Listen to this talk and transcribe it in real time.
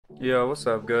Yeah, what's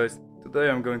up guys? Today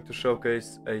I'm going to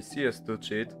showcase a CS2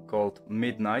 cheat called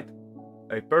Midnight.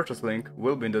 A purchase link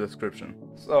will be in the description.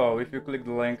 So if you click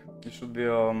the link, you should be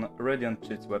on Radiant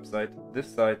Cheats website.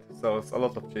 This site sells a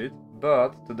lot of cheats,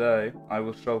 but today I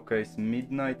will showcase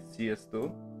Midnight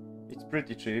CS2. It's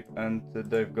pretty cheap and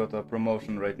they've got a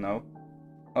promotion right now.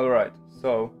 Alright,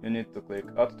 so you need to click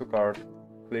Add to Cart,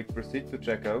 click Proceed to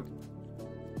Checkout.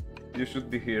 You should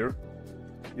be here.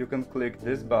 You can click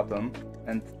this button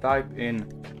and type in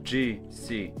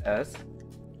GCS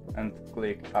and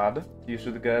click Add. You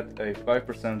should get a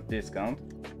 5% discount.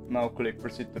 Now click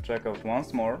Proceed to Checkout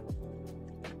once more.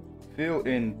 Fill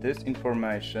in this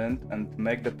information and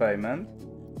make the payment.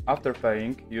 After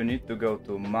paying, you need to go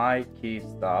to My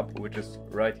Keys tab, which is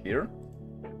right here,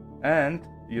 and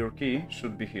your key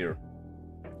should be here.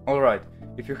 Alright,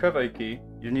 if you have a key,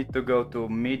 you need to go to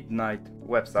Midnight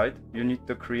website, you need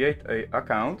to create an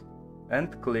account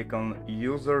and click on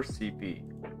User CP.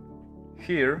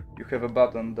 Here you have a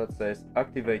button that says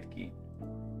Activate Key.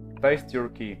 Paste your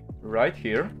key right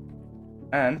here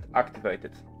and activate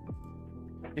it.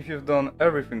 If you've done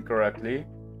everything correctly,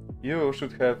 you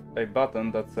should have a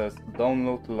button that says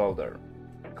Download Loader.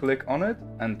 Click on it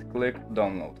and click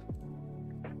Download.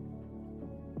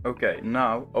 Okay,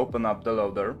 now open up the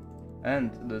loader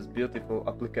and this beautiful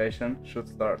application should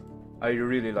start. I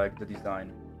really like the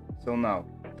design. So now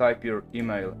type your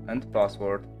email and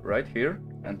password right here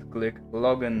and click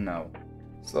Login Now.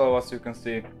 So as you can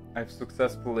see, I've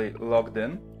successfully logged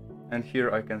in and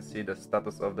here I can see the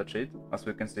status of the cheat. As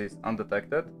we can see, it's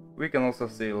undetected. We can also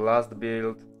see last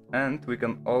build and we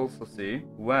can also see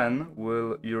when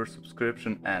will your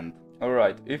subscription end.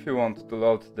 Alright, if you want to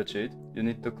load the cheat, you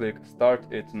need to click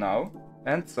Start It Now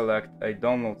and select a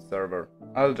download server.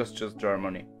 I'll just choose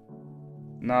Germany.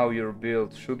 Now your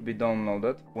build should be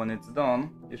downloaded. When it's done,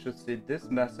 you should see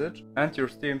this message and your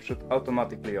Steam should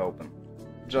automatically open.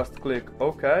 Just click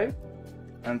OK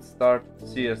and start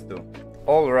CS2.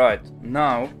 Alright,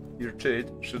 now your cheat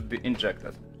should be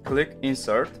injected. Click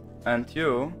Insert and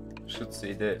you should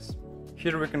see this.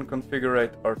 Here we can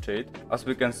configure our cheat. As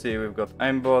we can see, we've got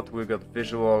aimbot, we've got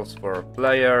visuals for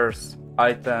players,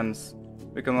 items.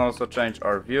 We can also change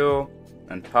our view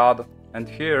and HUD. And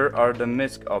here are the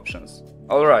MISC options.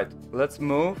 Alright, let's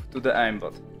move to the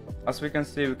aimbot. As we can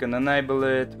see, we can enable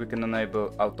it, we can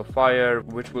enable auto fire,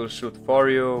 which will shoot for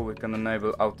you, we can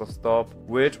enable auto stop,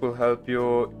 which will help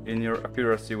you in your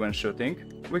accuracy when shooting.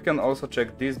 We can also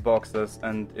check these boxes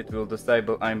and it will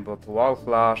disable aimbot while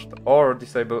flashed or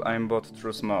disable aimbot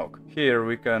through smoke. Here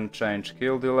we can change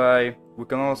kill delay, we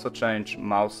can also change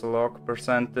mouse lock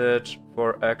percentage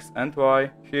for X and Y.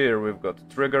 Here we've got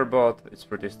trigger bot, it's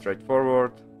pretty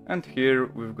straightforward. And here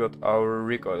we've got our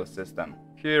recoil system.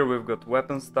 Here we've got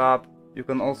weapons tab. You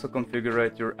can also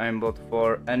configure your aimbot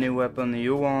for any weapon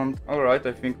you want. Alright,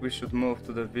 I think we should move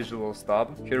to the visuals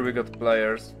tab. Here we got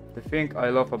players. The thing I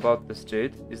love about this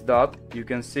cheat is that you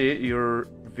can see your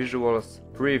visuals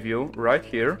preview right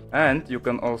here and you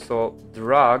can also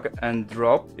drag and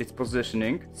drop its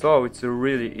positioning, so it's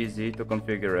really easy to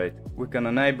configure. We can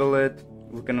enable it.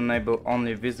 We can enable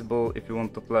only visible if you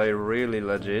want to play really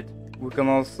legit. We can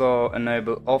also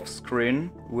enable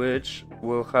off-screen, which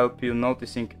will help you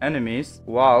noticing enemies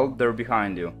while they're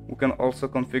behind you. We can also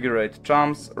configure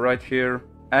chumps right here,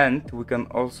 and we can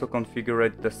also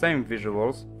configure the same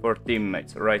visuals for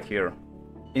teammates right here.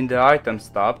 In the items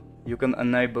tab, you can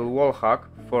enable wallhack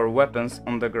for weapons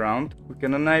on the ground. We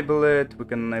can enable it, we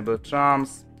can enable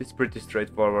chumps, it's pretty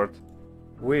straightforward.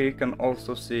 We can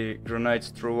also see grenades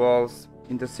through walls.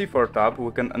 In the C4 tab,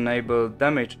 we can enable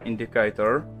damage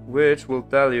indicator, which will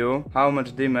tell you how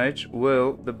much damage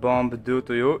will the bomb do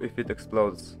to you if it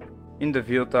explodes. In the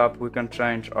view tab, we can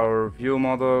change our view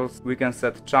models, we can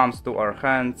set chumps to our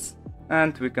hands,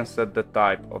 and we can set the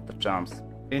type of the chumps.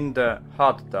 In the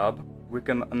HUD tab, we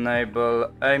can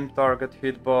enable aim target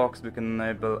hitbox, we can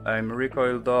enable aim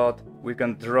recoil dot, we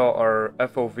can draw our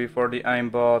FOV for the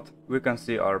aimbot, we can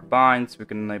see our binds, we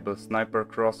can enable sniper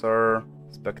crosshair,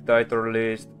 spectator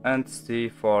list and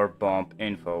C4 bomb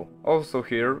info. Also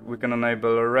here we can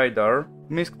enable radar.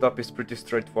 MISC tab is pretty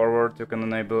straightforward, you can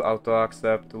enable auto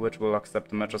accept, which will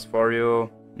accept matches for you.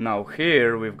 Now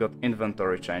here we've got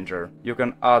inventory changer. You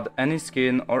can add any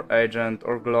skin or agent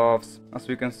or gloves. As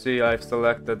we can see, I've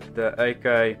selected the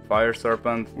AK Fire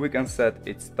Serpent. We can set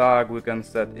its tag, we can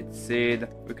set its seed,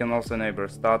 we can also enable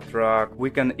stat track, we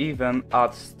can even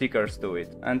add stickers to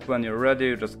it. And when you're ready,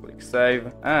 you just click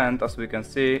save, and as we can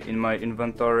see in my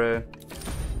inventory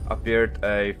appeared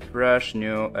a fresh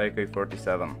new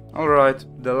AK-47. Alright,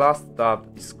 the last tab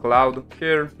is Cloud.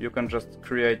 Here you can just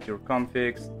create your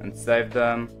configs and save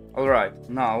them. Alright,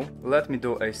 now let me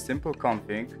do a simple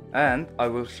config and I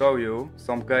will show you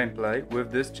some gameplay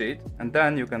with this cheat and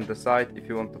then you can decide if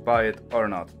you want to buy it or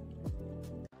not.